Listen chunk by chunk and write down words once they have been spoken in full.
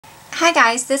Hi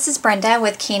guys, this is Brenda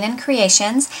with Keenan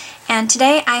Kreations, and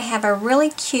today I have a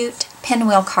really cute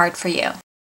pinwheel card for you.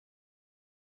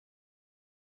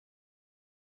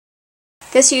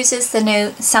 This uses the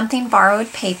new Something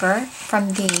Borrowed paper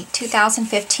from the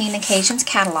 2015 Occasions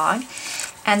catalog,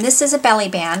 and this is a belly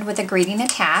band with a greeting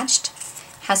attached,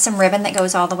 has some ribbon that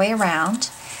goes all the way around,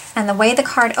 and the way the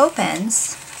card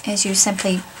opens is you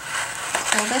simply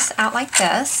pull this out like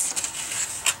this,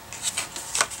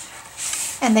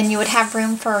 and then you would have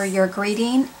room for your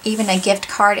greeting, even a gift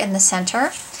card in the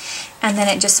center, and then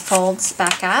it just folds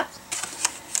back up.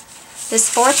 This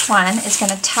fourth one is going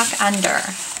to tuck under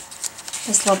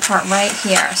this little part right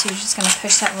here, so you're just going to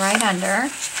push that right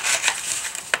under,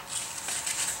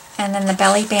 and then the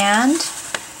belly band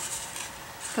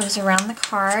goes around the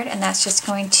card, and that's just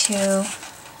going to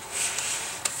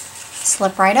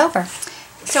slip right over.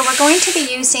 So we're going to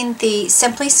be using the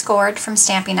Simply Scored from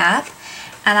Stampin' Up!,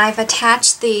 and I've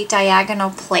attached the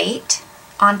diagonal plate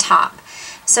on top.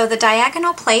 So the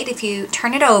diagonal plate, if you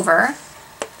turn it over,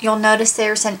 you'll notice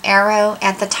there's an arrow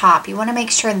at the top. You want to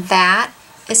make sure that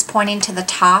is pointing to the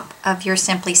top of your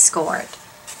Simply Scored.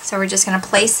 So we're just going to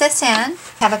place this in.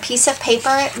 Have a piece of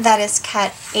paper that is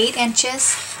cut 8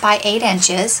 inches by 8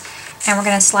 inches, and we're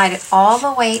going to slide it all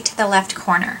the way to the left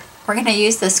corner. We're going to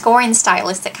use the scoring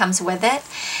stylus that comes with it,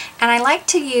 and I like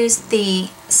to use the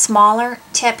smaller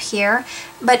tip here,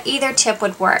 but either tip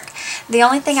would work. The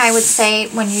only thing I would say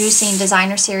when using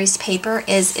designer series paper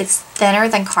is it's thinner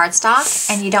than cardstock,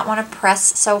 and you don't want to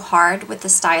press so hard with the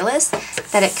stylus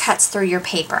that it cuts through your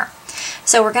paper.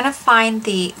 So we're going to find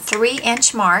the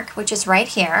 3-inch mark, which is right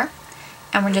here,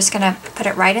 and we're just going to put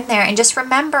it right in there, and just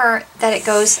remember that it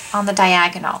goes on the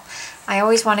diagonal. I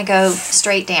always want to go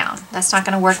straight down. That's not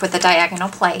going to work with the diagonal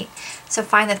plate. So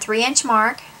find the 3-inch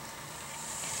mark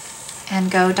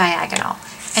and go diagonal.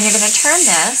 And you're going to turn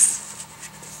this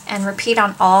and repeat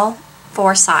on all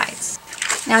 4 sides.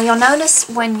 Now you'll notice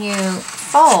when you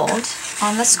fold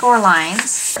on the score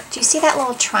lines, do you see that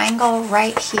little triangle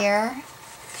right here?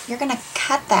 You're going to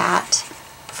cut that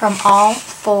from all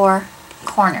 4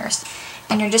 corners.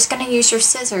 And you're just going to use your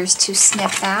scissors to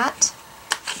snip that.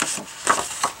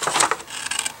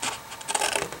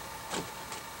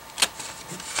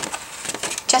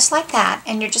 Just like that,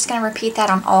 and you're just going to repeat that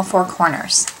on all 4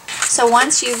 corners. So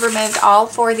once you've removed all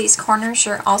 4 of these corners,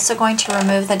 you're also going to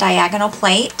remove the diagonal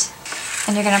plate,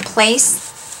 and you're going to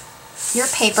place your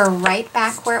paper right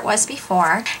back where it was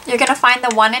before. You're going to find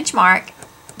the 1-inch mark,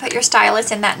 put your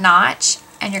stylus in that notch,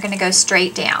 and you're going to go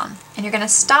straight down. And you're going to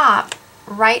stop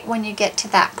right when you get to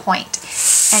that point.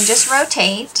 And just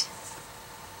rotate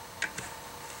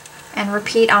and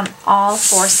repeat on all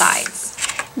 4 sides.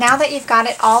 Now that you've got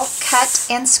it all cut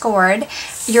and scored,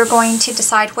 you're going to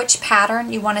decide which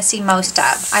pattern you want to see most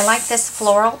of. I like this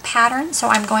floral pattern, so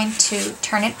I'm going to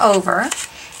turn it over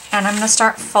and I'm going to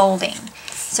start folding.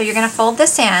 So you're going to fold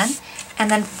this in and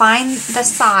then find the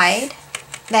side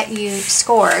that you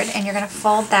scored, and you're going to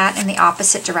fold that in the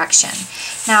opposite direction.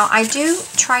 Now I do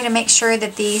try to make sure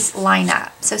that these line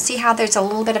up. So see how there's a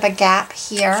little bit of a gap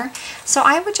here? So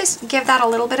I would just give that a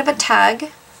little bit of a tug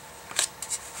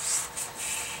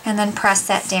and then press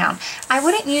that down. I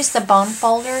wouldn't use the bone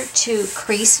folder to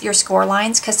crease your score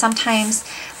lines, because sometimes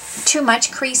too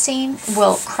much creasing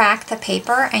will crack the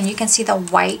paper and you can see the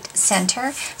white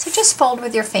center. So just fold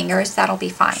with your fingers, that'll be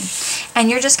fine. And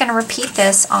you're just going to repeat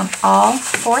this on all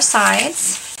 4 sides.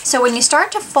 So when you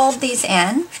start to fold these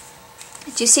in,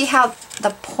 do you see how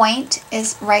the point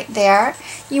is right there?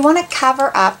 You want to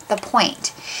cover up the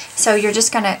point. So you're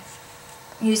just going to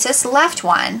use this left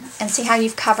one and see how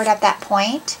you've covered up that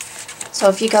point. So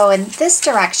if you go in this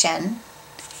direction,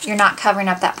 you're not covering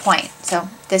up that point. So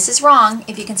this is wrong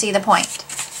if you can see the point.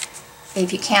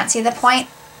 If you can't see the point,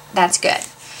 that's good.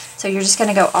 So you're just going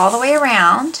to go all the way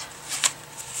around,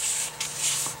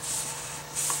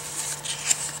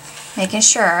 making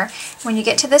sure when you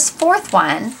get to this 4th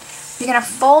one, you're going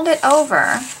to fold it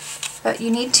over, but you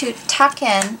need to tuck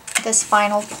in this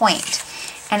final point.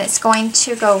 And it's going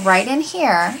to go right in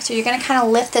here. So you're going to kind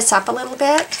of lift this up a little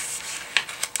bit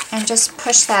and just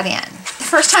push that in. The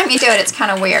first time you do it, it's kind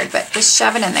of weird, but just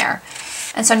shove it in there.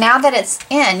 And so now that it's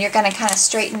in, you're going to kind of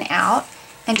straighten out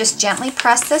and just gently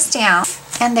press this down,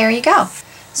 and there you go.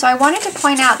 So I wanted to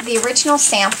point out the original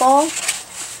sample,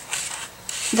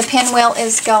 the pinwheel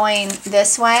is going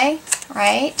this way,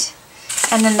 right?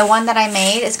 And then the one that I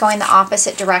made is going the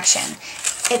opposite direction.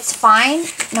 It's fine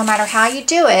no matter how you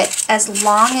do it, as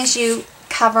long as you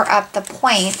cover up the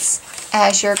points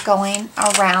as you're going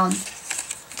around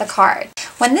the card.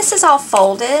 When this is all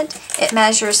folded, it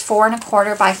measures 4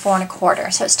 1/4 by 4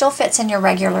 1/4, so it still fits in your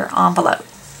regular envelope.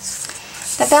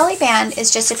 The belly band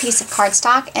is just a piece of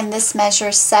cardstock, and this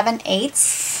measures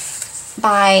 7/8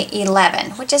 by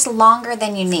 11, which is longer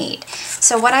than you need.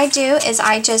 So what I do is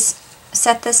I just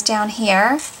set this down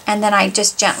here, and then I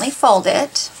just gently fold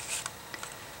it,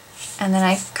 and then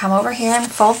I come over here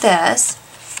and fold this,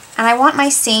 and I want my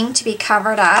seam to be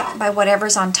covered up by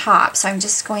whatever's on top, so I'm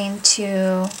just going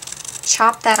to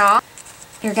chop that off.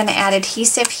 You're going to add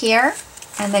adhesive here,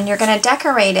 and then you're going to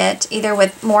decorate it either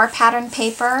with more pattern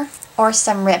paper or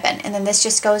some ribbon, and then this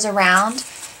just goes around,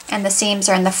 and the seams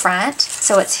are in the front,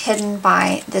 so it's hidden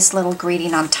by this little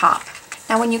greeting on top.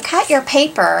 Now when you cut your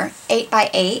paper 8 by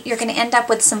 8, you're going to end up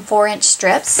with some 4-inch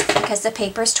strips because the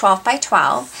paper is 12 by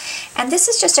 12, and this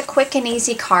is just a quick and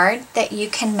easy card that you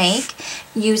can make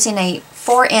using a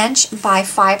 4-inch by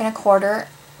 5 1/4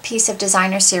 piece of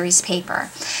designer series paper.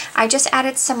 I just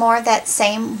added some more of that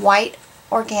same white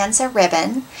organza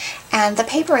ribbon, and the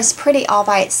paper is pretty all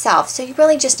by itself, so you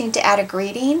really just need to add a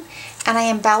greeting, and I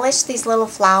embellished these little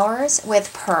flowers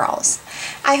with pearls.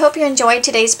 I hope you enjoyed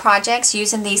today's projects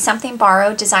using the Something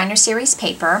Borrowed designer series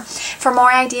paper. For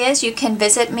more ideas, you can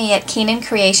visit me at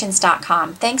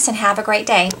KeenanCreations.com. Thanks and have a great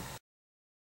day.